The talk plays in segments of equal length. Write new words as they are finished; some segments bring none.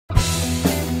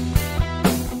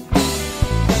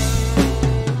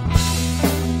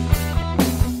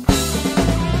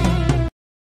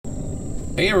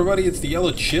Hey everybody, it's the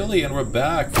Yellow Chili and we're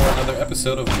back for another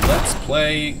episode of Let's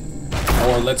Play,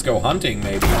 or Let's Go Hunting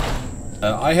maybe.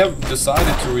 I have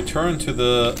decided to return to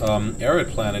the arid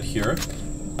planet here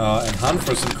and hunt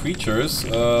for some creatures.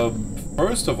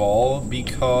 First of all,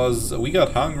 because we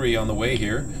got hungry on the way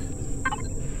here.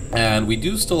 And we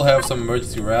do still have some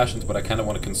emergency rations, but I kind of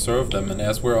want to conserve them. And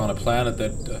as we're on a planet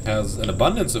that has an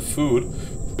abundance of food,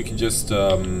 we can just,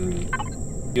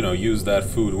 you know, use that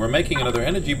food. We're making another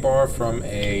energy bar from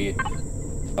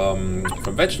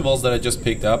from vegetables that I just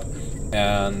picked up.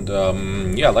 And,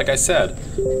 yeah, like I said,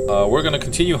 we're gonna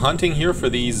continue hunting here for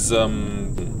these,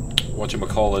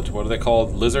 whatchamacallit, what are they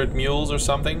called? Lizard mules or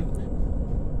something?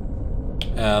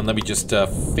 And let me just,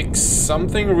 fix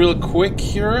something real quick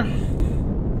here.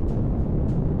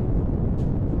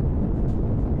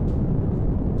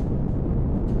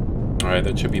 Alright,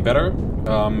 that should be better,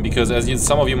 because as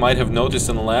some of you might have noticed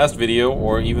in the last video,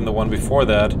 or even the one before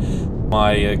that,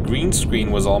 my green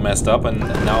screen was all messed up, and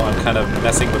now I'm kind of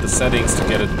messing with the settings to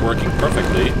get it working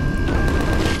perfectly.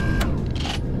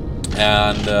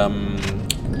 And,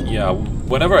 yeah,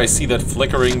 whenever I see that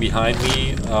flickering behind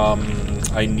me,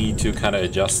 I need to kind of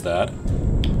adjust that.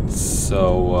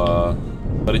 So,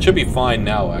 but it should be fine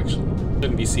now, actually.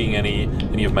 Shouldn't be seeing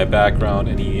any of my background,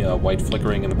 any white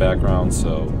flickering in the background,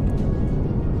 so...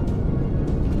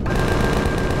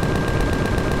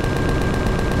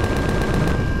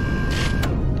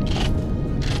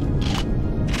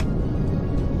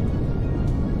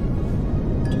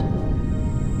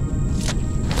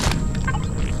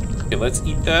 Let's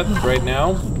eat that right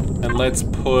now, and let's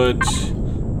put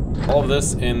all of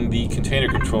this in the container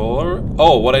controller.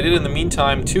 Oh, what I did in the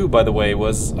meantime too, by the way,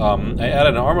 was I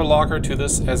added an armor locker to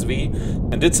this SV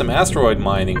and did some asteroid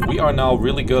mining. We are now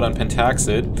really good on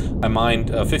pentaxid. I mined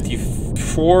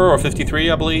 54 or 53,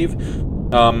 I believe.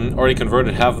 Already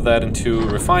converted half of that into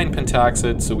refined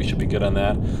pentaxid, so we should be good on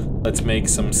that. Let's make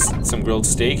some grilled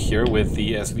steak here with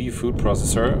the SV food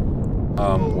processor,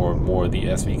 or more the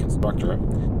SV constructor.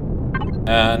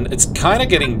 And it's kind of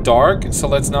getting dark, so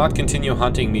let's not continue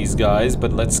hunting these guys,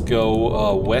 but let's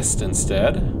go west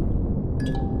instead,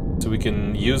 so we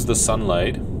can use the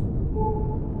sunlight.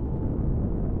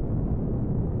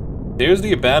 There's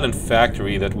the abandoned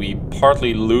factory that we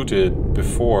partly looted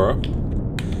before.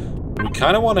 We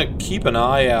kind of want to keep an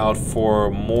eye out for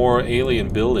more alien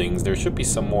buildings. There should be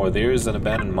some more. There's an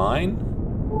abandoned mine.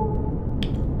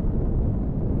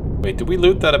 Wait, did we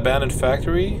loot that abandoned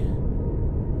factory?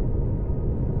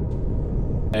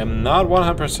 I am not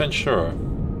 100% sure.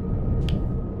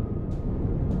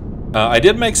 I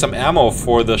did make some ammo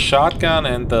for the shotgun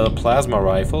and the plasma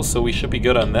rifle, so we should be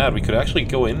good on that. We could actually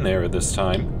go in there this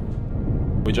time,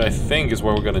 which I think is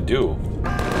what we're gonna do.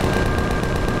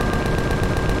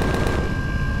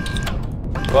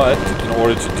 But in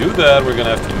order to do that, we're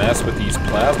gonna have to mess with these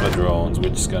plasma drones,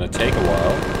 which is gonna take a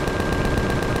while.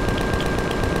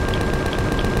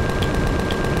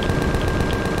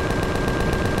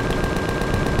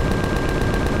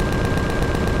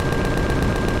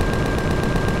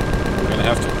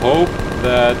 Hope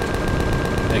that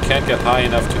they can't get high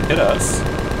enough to hit us.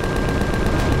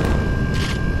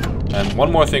 And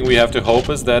one more thing we have to hope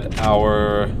is that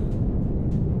our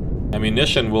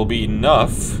ammunition will be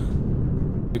enough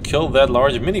to kill that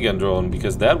large minigun drone,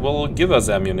 because that will give us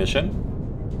ammunition.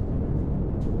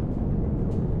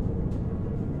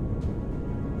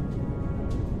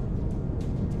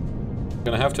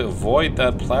 Gonna have to avoid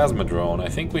that plasma drone. I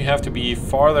think we have to be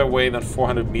farther away than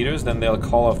 400 meters, then they'll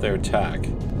call off their attack.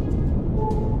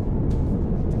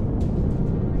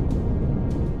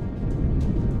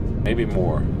 Maybe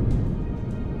more.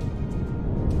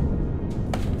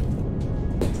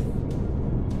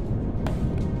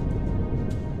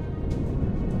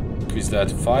 Increase that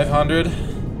to 500.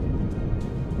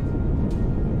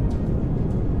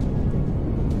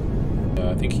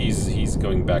 I think he's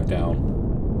going back down.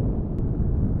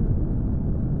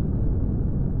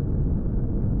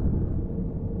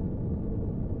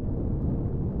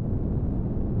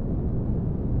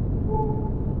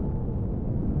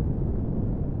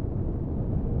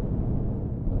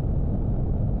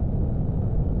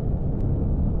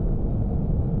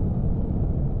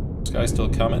 Guy's still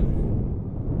coming.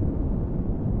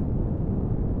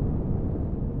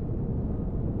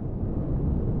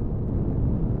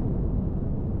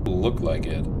 Look like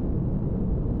it.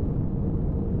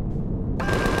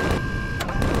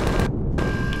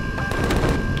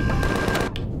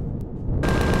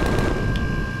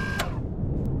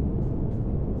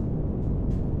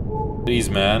 Please,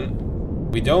 man.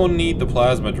 We don't need the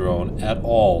plasma drone at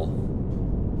all.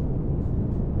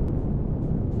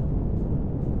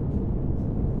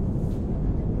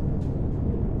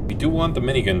 do want the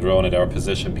minigun drone at our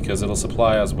position because it'll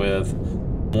supply us with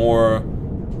more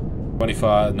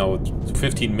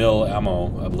 15 mil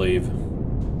ammo, I believe.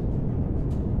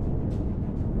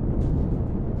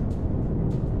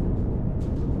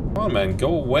 Come on, man,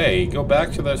 go away. Go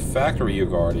back to that factory you're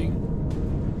guarding.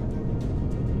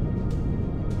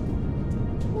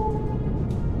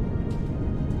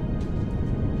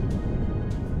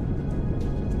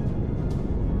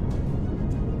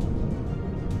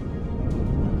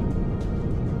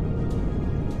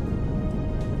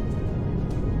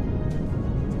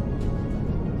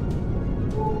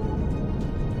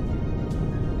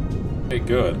 Okay,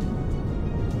 good.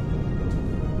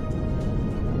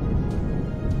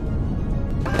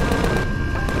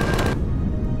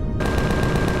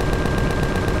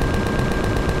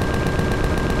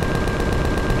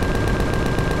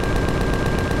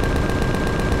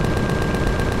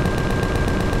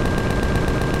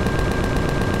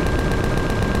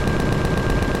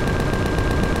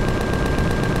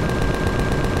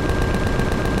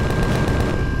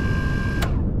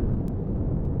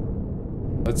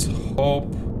 Let's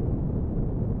hope.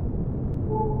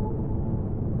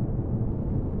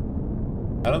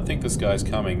 I don't think this guy's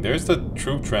coming. There's the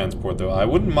troop transport, though. I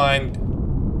wouldn't mind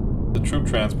the troop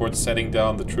transport setting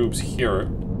down the troops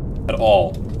here at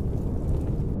all.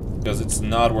 Because it's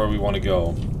not where we want to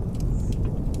go.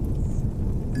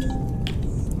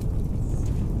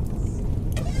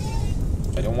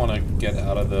 I don't want to get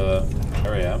out of the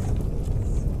area.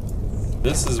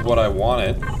 This is what I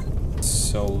wanted.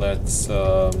 So let's,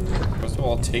 first of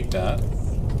all, take that.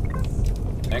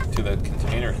 Connect to that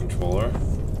container controller.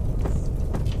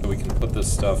 So we can put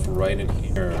this stuff right in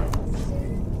here.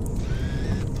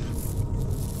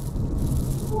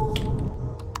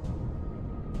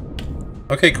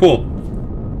 Okay, cool.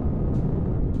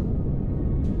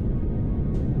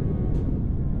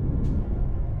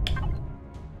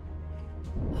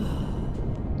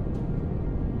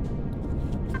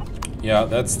 Yeah,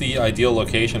 that's the ideal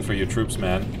location for your troops,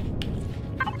 man.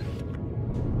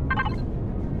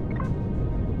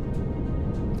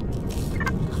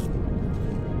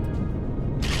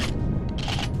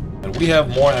 And we have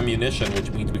more ammunition, which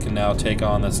means we can now take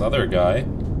on this other guy.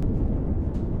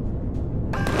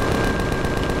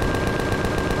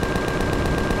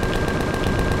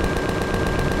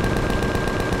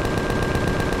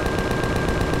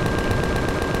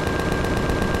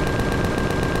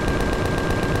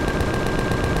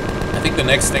 I think the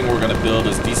next thing we're gonna build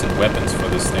is decent weapons for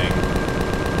this thing.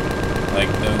 Like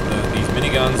these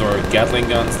miniguns or Gatling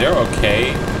guns, they're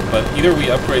okay, but either we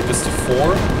upgrade this to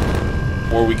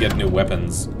 4 or we get new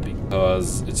weapons,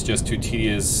 because it's just too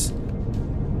tedious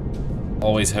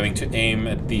always having to aim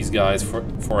at these guys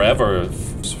forever,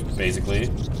 basically.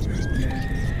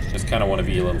 Just kind of want to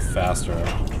be a little faster.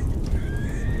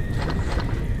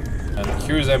 And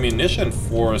here's ammunition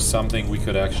for something we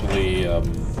could actually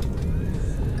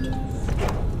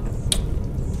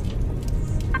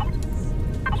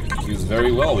use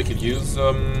very well. We could use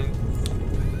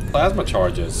plasma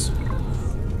charges.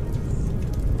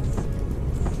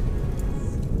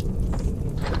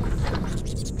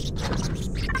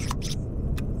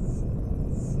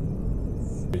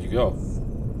 Where'd you go?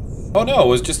 Oh no, it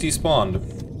was just despawned.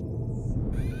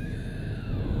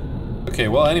 Okay,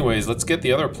 well anyways, let's get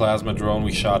the other plasma drone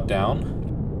we shot down.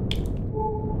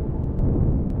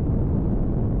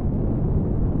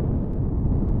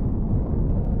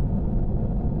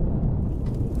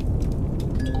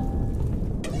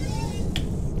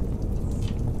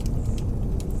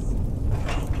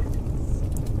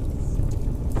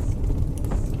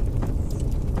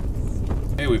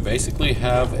 We basically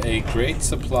have a great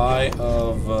supply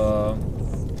of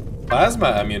plasma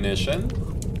ammunition.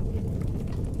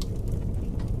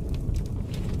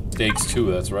 Stakes 2,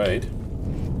 that's right.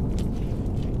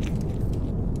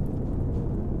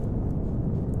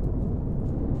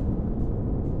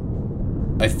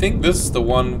 I think this is the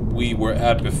one we were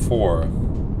at before.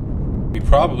 We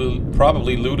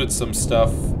probably looted some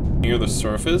stuff near the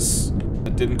surface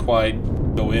that didn't quite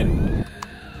go in.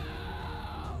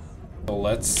 So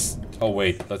let's... oh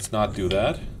wait, let's not do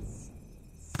that.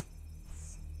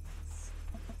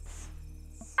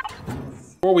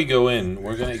 Before we go in,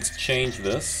 we're gonna exchange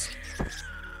this.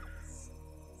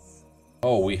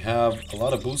 Oh, we have a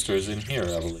lot of boosters in here,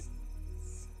 I believe.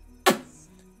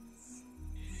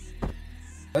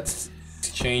 Let's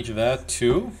exchange that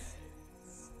too.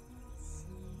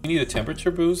 We need a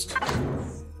temperature boost?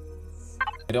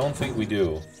 I don't think we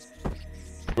do.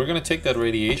 We're gonna take that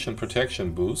radiation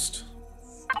protection boost.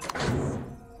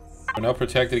 We're now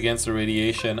protected against the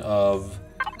radiation of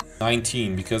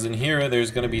 19, because in here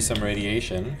there's going to be some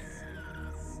radiation.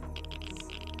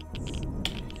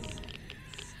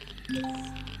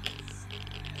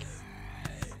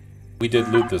 We did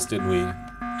loot this, didn't we?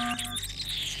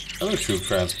 Another troop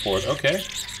transport, okay.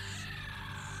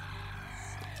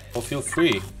 Well, feel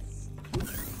free.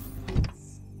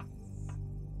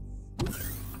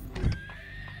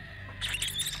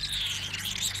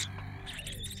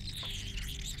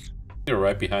 You're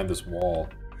right behind this wall.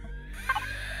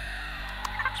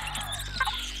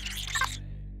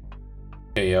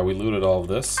 Okay, yeah, we looted all of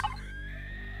this.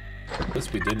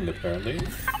 This we didn't, apparently.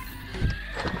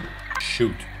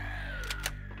 Shoot.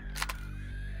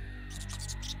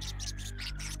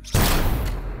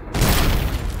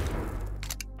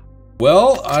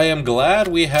 Well, I am glad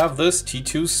we have this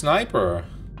T2 sniper.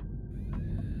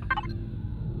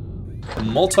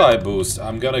 Multi-boost.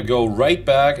 I'm gonna go right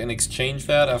back and exchange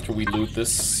that after we loot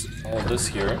this, all of this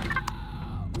here.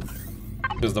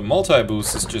 Because the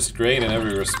multi-boost is just great in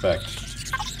every respect.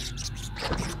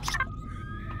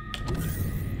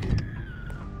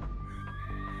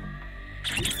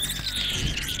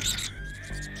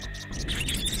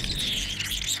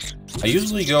 I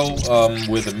usually go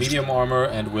with a medium armor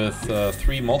and with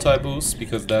 3 multi-boosts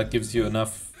because that gives you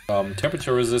enough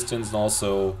temperature resistance and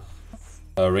also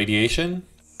radiation.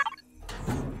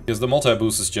 Because the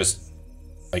multi-boost is just,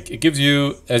 like, it gives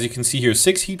you, as you can see here,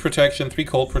 6 heat protection, 3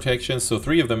 cold protection, so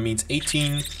 3 of them means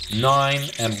 18, 9,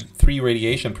 and 3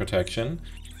 radiation protection.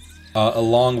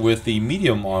 Along with the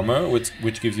medium armor,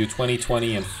 which gives you 20,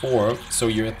 20, and 4, so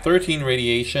you're at 13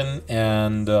 radiation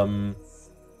and... well,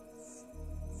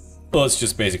 it's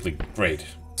just basically great.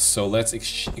 So let's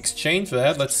exchange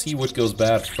that. Let's see what goes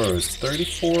bad first.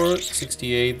 34,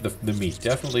 68, the meat.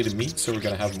 Definitely the meat, so we're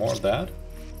gonna have more of that.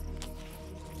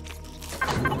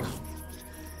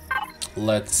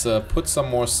 Let's put some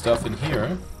more stuff in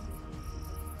here.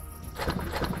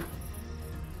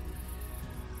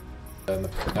 And the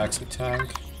taxi tank.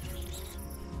 Is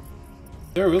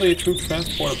there really a troop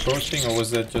transport approaching, or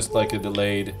was that just like a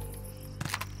delayed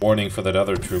warning for that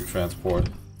other troop transport?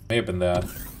 May have been that.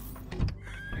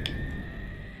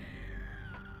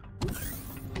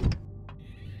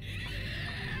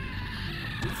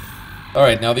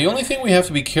 Alright, now the only thing we have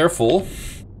to be careful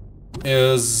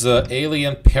is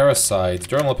alien parasites,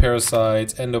 dermal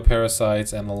parasites,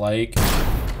 endoparasites, and the like.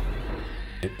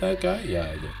 Hit that guy? Yeah,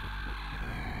 I did.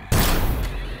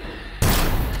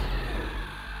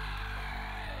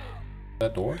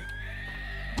 That door?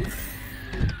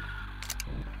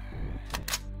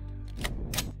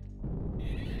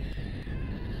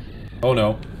 Oh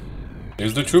no.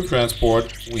 There's the troop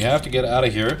transport. We have to get out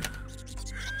of here.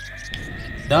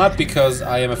 Not because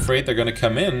I am afraid they're gonna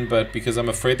come in, but because I'm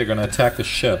afraid they're gonna attack the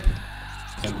ship.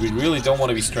 And we really don't want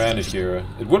to be stranded here.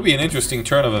 It would be an interesting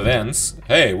turn of events.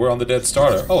 Hey, we're on the dead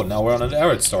starter. Oh, now we're on an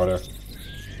arid starter.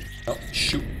 Oh,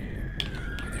 shoot.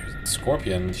 There's a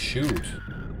scorpion. Shoot.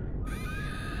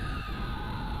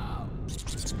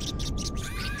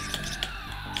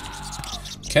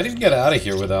 Can't even get out of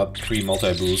here without 3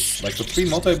 multi-boosts. Like, with 3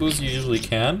 multi-boosts you usually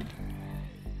can.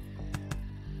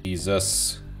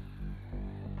 Jesus.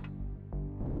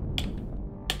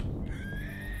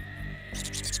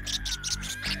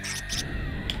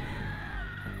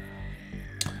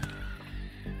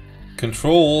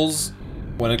 Controls,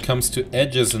 when it comes to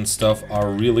edges and stuff, are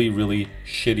really, really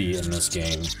shitty in this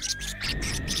game.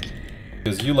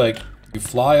 Because you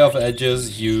fly off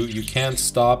edges, you can't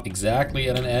stop exactly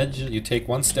at an edge, you take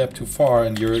one step too far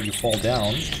and you fall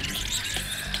down.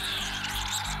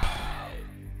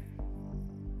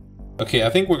 Okay, I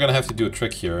think we're gonna have to do a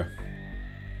trick here.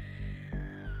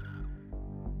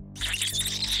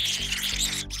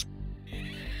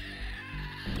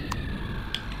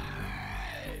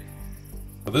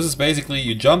 So this is basically,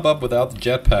 you jump up without the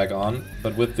jetpack on,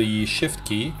 but with the shift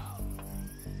key.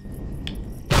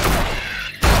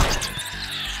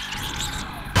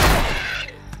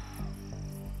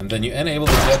 And then you enable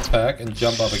the jetpack and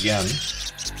jump up again.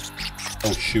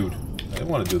 Oh shoot, I didn't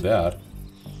want to do that.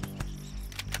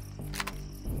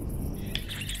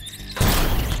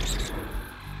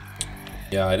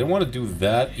 Yeah, I didn't want to do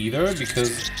that either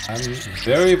because I'm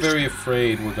very, very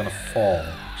afraid we're gonna fall.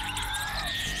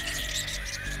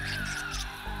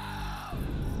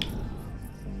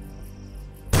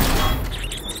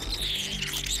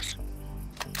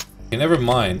 Okay, never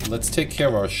mind. Let's take care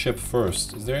of our ship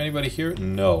first. Is there anybody here?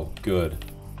 No. Good.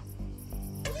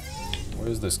 Where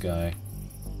is this guy?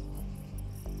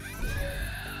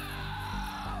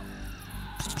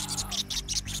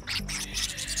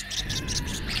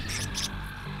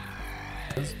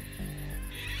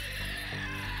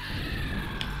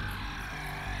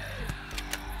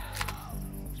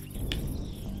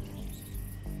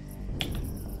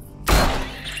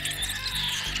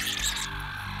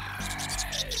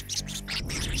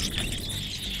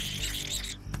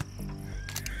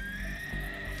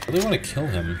 really want to kill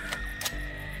him.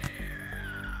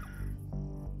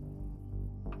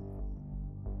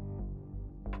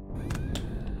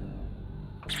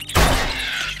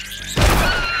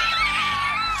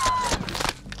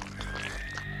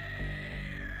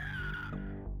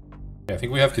 I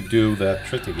think we have to do that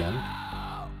trick again.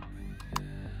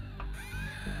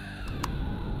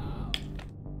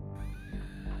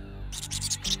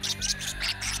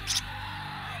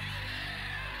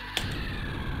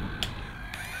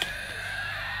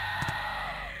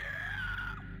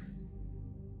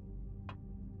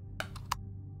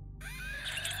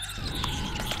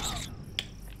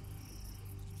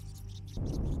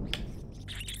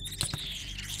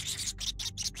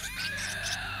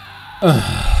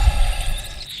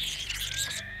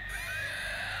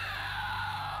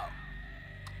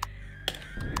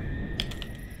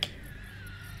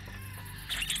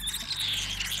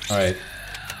 Alright.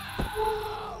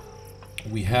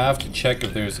 We have to check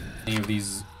if there's any of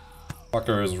these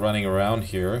fuckers running around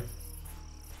here.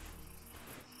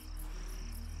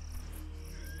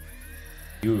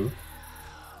 You.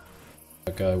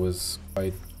 That guy was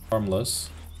quite harmless.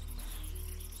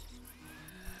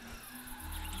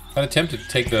 I'm tempted to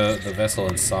take the vessel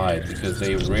inside because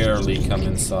they rarely come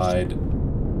inside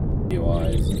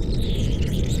POIs.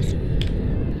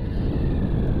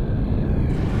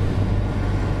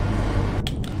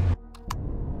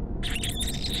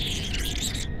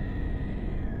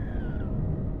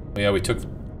 Yeah, we took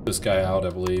this guy out, I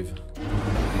believe.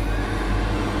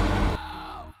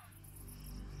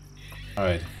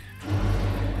 Alright.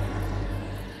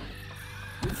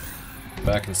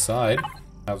 Back inside.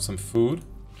 Have some food.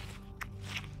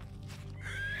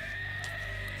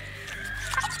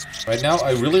 Right now,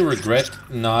 I really regret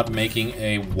not making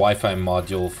a Wi-Fi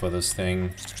module for this thing.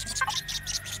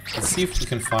 Let's see if we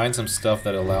can find some stuff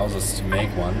that allows us to make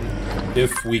one.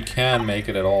 If we can make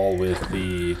it at all with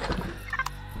the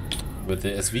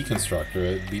SV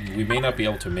constructor. We may not be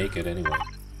able to make it anyway.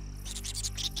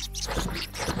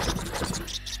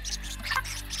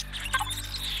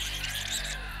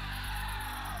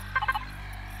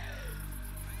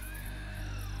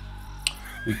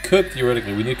 We could,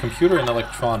 theoretically. We need computer and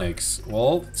electronics.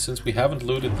 Well, since we haven't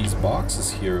looted these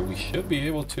boxes here, we should be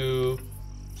able to...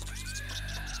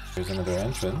 There's another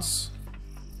entrance.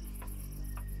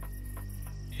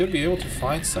 Should be able to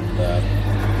find some of that.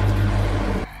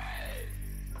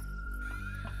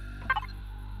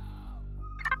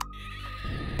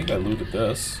 I think I looted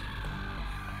this.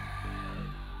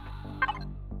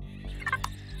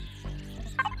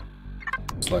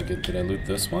 Looks like it. Did I loot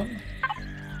this one?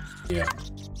 Yeah.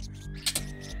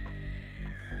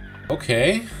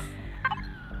 Okay.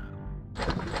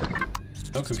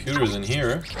 No computers in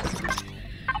here.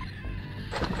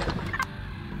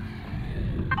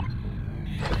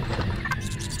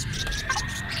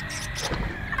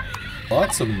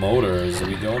 Lots of motors.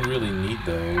 We don't really need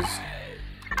those.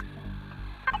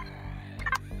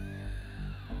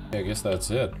 I guess that's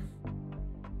it.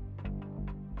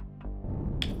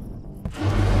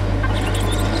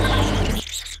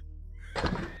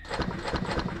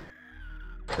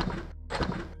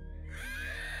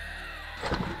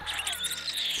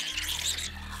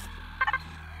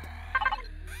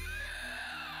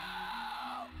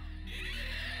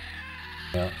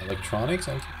 Yeah, electronics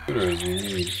and computers we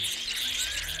need.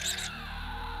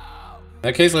 In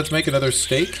that case, let's make another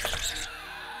steak.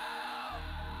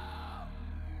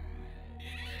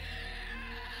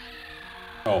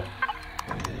 Oh.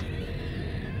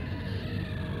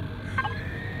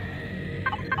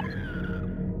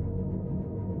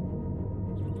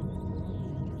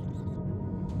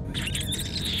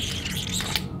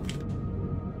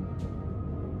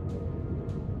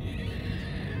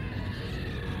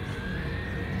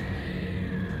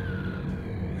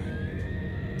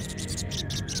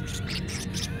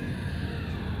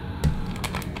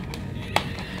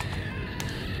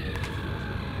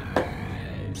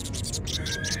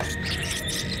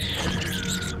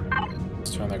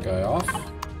 Guy off.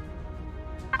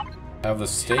 Have the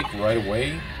steak right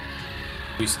away.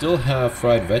 We still have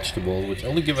fried vegetable, which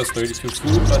only give us 32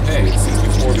 food, but hey, it's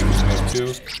 64 because we have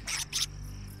 2.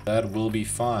 That will be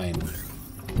fine.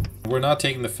 We're not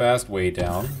taking the fast way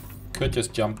down. Could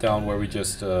just jump down where we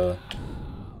just found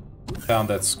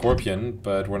that scorpion,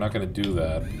 but we're not going to do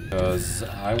that because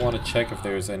I want to check if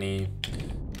there's any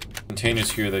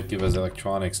containers here that give us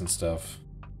electronics and stuff.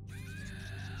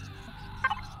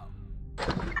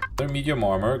 Medium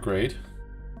armor, great.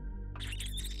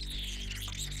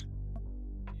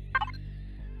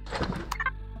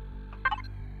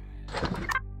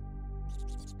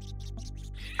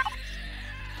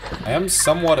 I am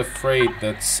somewhat afraid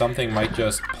that something might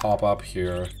just pop up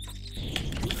here.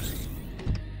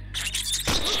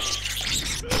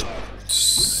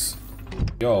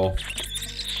 Yo.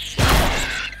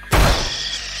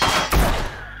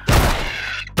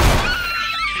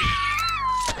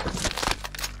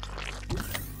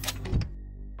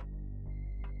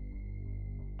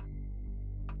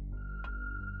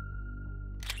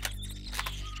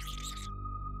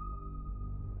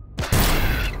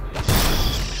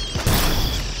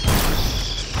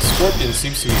 Scorpion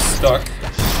seems to be stuck.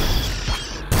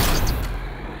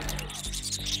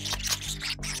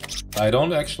 I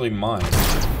don't actually mind.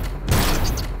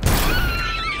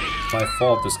 It's my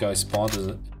fault this guy spawned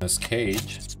in this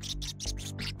cage.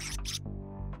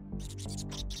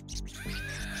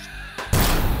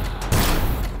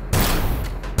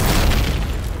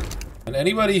 And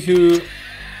anybody who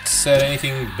said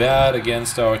anything bad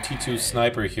against our T2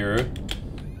 sniper here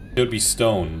should be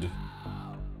stoned.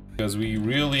 Because we can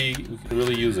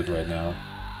really use it right now.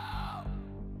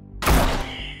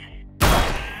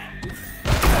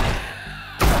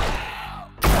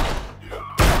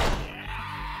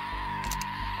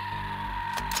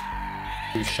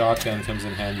 Shotgun comes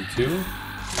in handy too.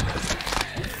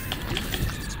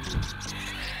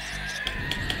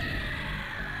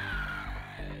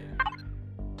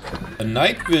 A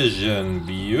night vision,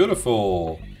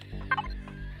 beautiful.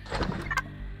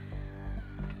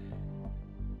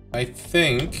 I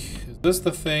think, is this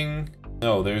the thing?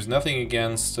 No, there's nothing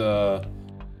against thermal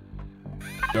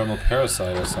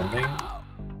parasite or something.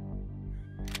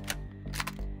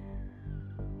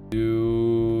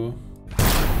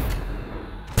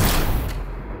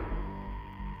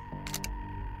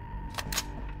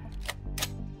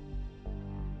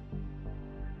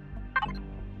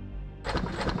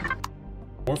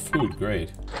 More food,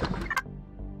 great.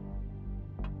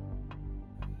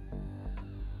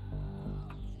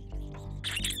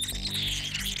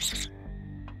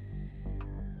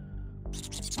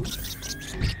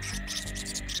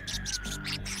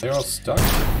 They're all stuck.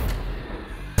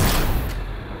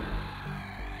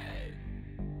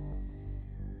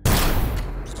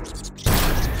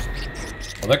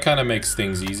 Well, that kind of makes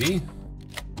things easy.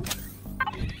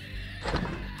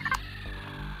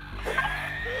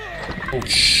 Oh,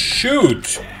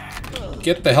 shoot!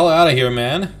 Get the hell out of here,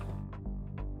 man.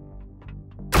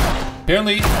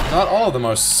 Apparently, not all of them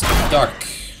are stuck.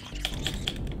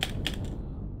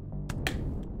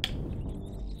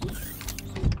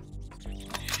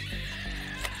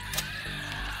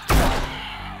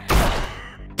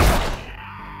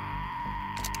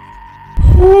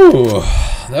 Whew,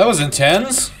 that was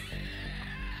intense.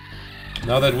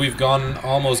 Now that we've gone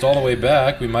almost all the way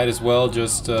back, we might as well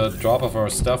just drop off our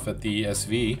stuff at the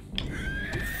SV.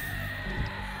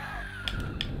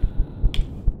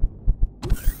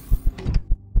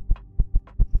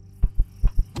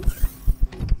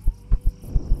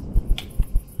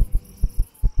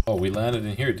 Oh, we landed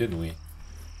in here, didn't we?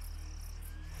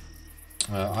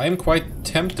 I am quite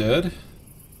tempted.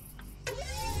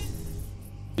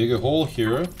 Dig a hole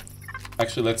here.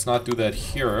 Actually, let's not do that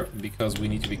here, because we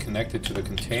need to be connected to the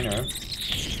container.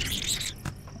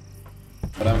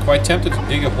 But I'm quite tempted to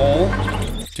dig a hole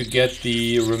to get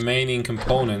the remaining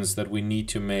components that we need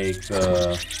to make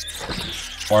the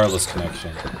wireless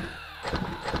connection.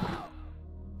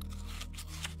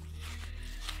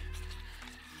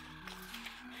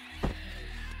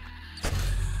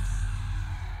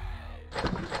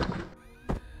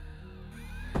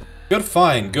 Good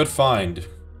find, good find.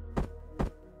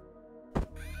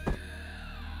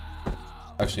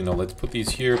 Actually, no, let's put these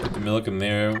here, put the milk in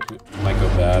there. It might go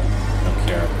bad. I don't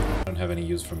care. I don't have any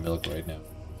use for milk right now.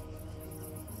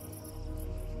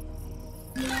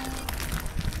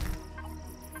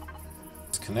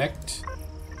 Let's connect.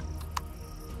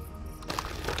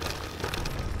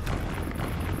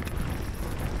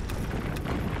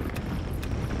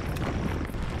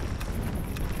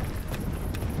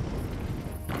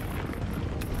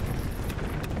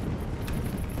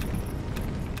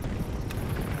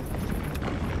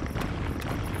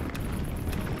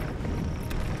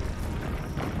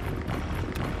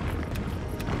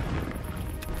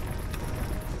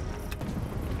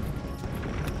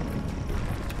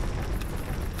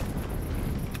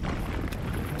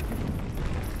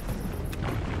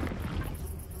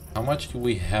 How much do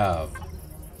we have?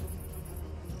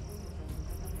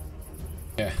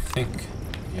 Yeah, I think,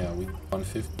 yeah, we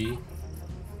 150.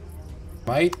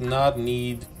 Might not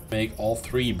need to make all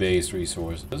 3 base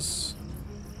resources.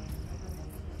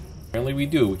 Apparently we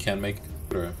do, we can make a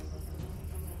computer.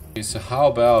 Okay, so how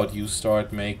about you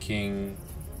start making...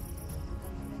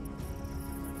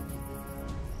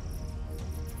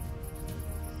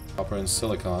 Copper and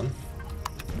silicon.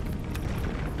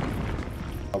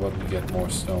 How about we get more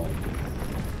stone?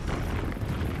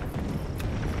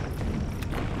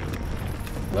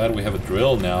 Glad we have a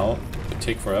drill now. It'd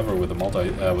take forever with the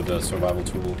with the survival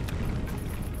tool.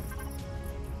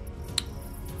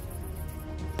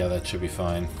 Yeah, that should be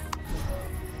fine.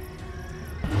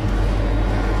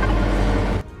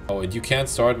 Oh, and you can't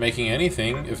start making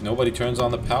anything if nobody turns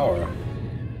on the power.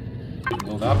 It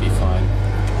will not be fine.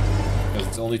 Because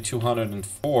it's only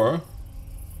 204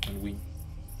 and we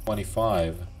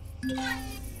 25.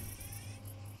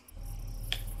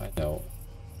 I know.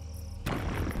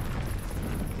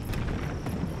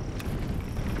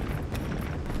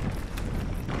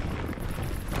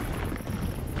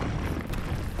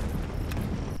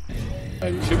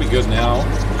 Alright, we should be good now.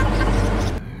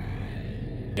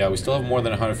 Yeah, we still have more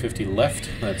than 150 left.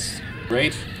 That's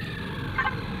great.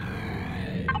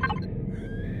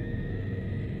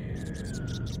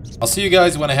 I'll see you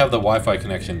guys when I have the Wi-Fi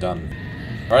connection done.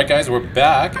 Alright guys, we're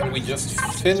back and we just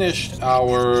finished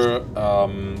our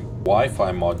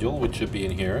Wi-Fi module, which should be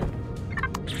in here.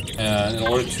 And in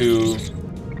order to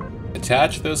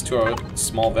attach this to our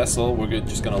small vessel, we're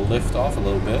just gonna lift off a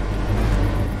little bit.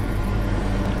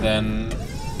 Then,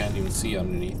 can't even see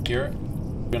underneath here.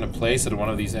 We're gonna place it at one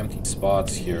of these empty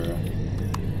spots here.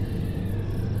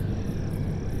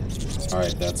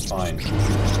 Alright, that's fine.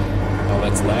 Now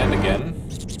let's land again.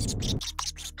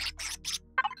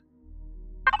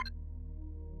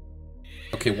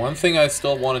 Okay, one thing I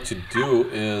still wanted to do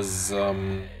is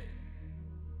turn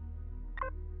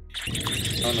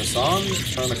this on,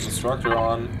 turn the constructor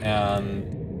on,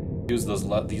 and use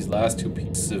these last two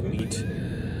pieces of meat.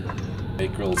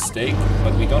 Make grilled steak,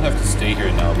 but we don't have to stay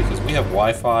here now because we have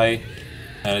Wi-Fi,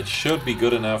 and it should be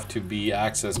good enough to be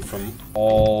accessed from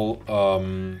all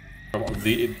from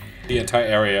the entire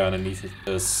area underneath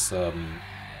this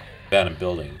abandoned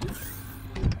building.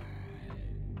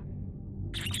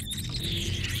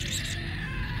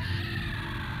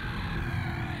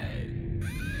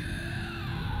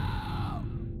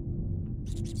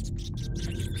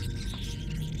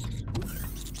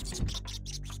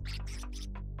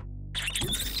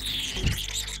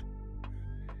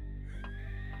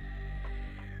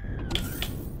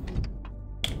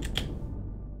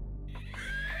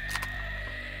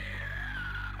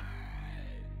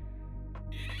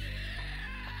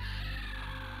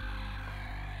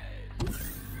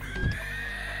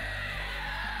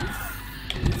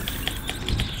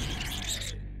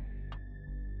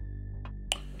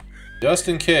 Just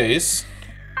in case.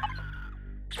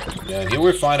 Yeah, and here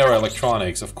we find our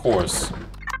electronics, of course.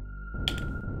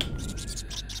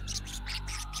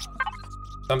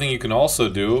 Something you can also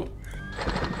do,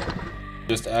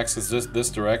 just access this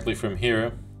directly from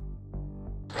here.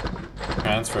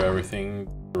 Transfer everything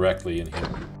directly in here.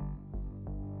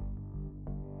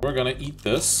 We're gonna eat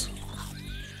this.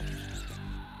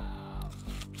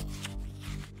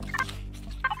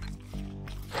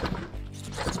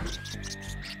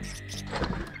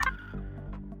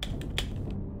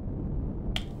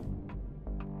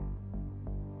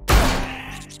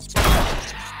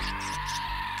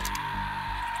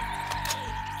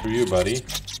 For you, buddy.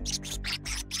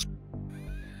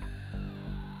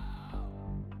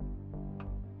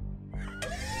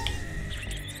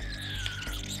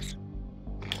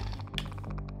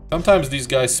 Sometimes these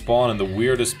guys spawn in the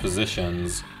weirdest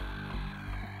positions.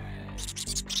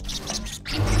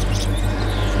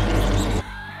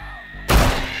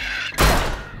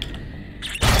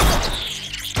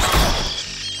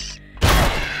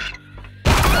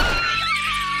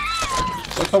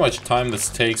 Look how much time this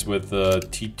takes with the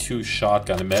T2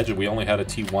 shotgun. Imagine we only had a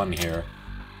T1 here.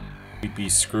 We'd be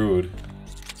screwed.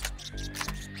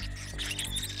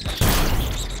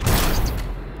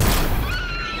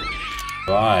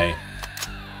 Bye.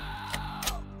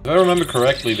 If I remember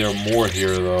correctly, there are more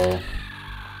here, though.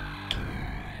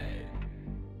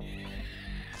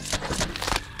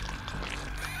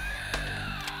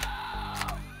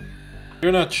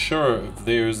 You're not sure if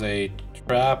there's a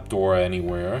trapdoor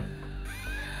anywhere.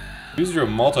 Use your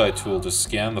multi-tool to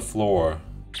scan the floor.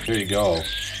 There you go.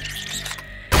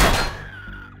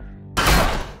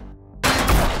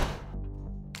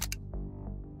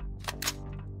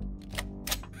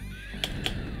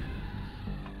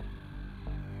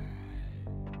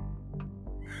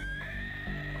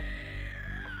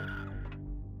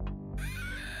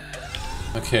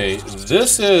 Okay,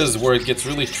 this is where it gets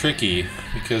really tricky,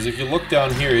 because if you look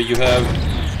down here, you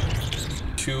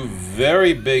have two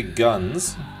very big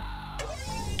guns.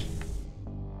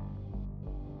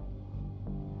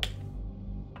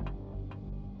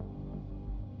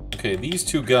 Okay, these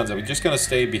two guns, I'm just gonna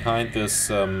stay behind this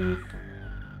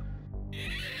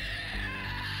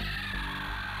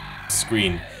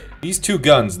screen. These two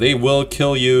guns, they will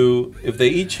kill you. If they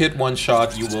each hit one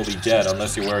shot, you will be dead,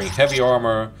 unless you're wearing heavy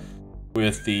armor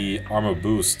with the armor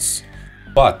boosts.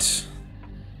 But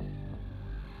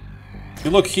if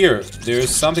you look here, there's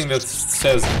something that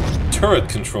says turret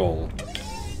control.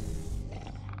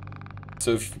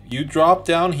 So if you drop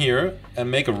down here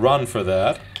and make a run for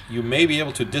that, you may be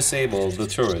able to disable the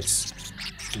turrets.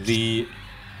 The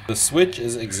switch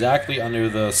is exactly under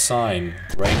the sign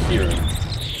right here.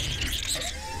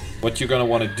 What you're going to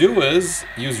want to do is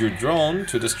use your drone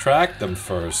to distract them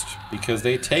first, because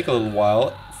they take a little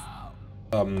while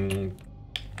to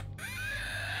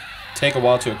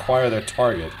acquire their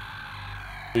target.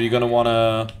 So you're going to want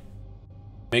to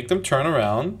make them turn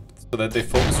around so that they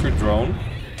focus your drone.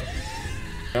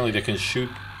 Apparently they can shoot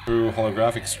through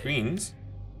holographic screens.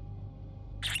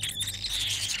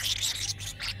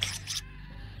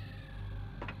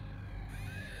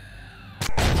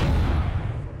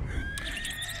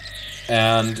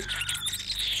 And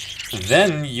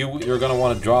then you're gonna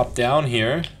want to drop down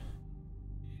here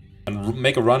and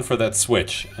make a run for that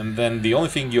switch. And then the only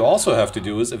thing you also have to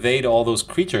do is evade all those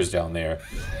creatures down there.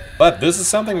 But this is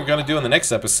something we're gonna do in the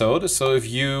next episode, so if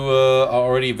you are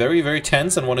already very, very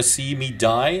tense and want to see me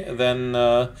die, then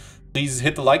please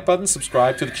hit the like button,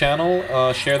 subscribe to the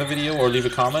channel, share the video, or leave a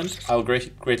comment. I'll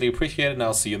greatly appreciate it, and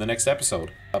I'll see you in the next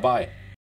episode. Bye-bye.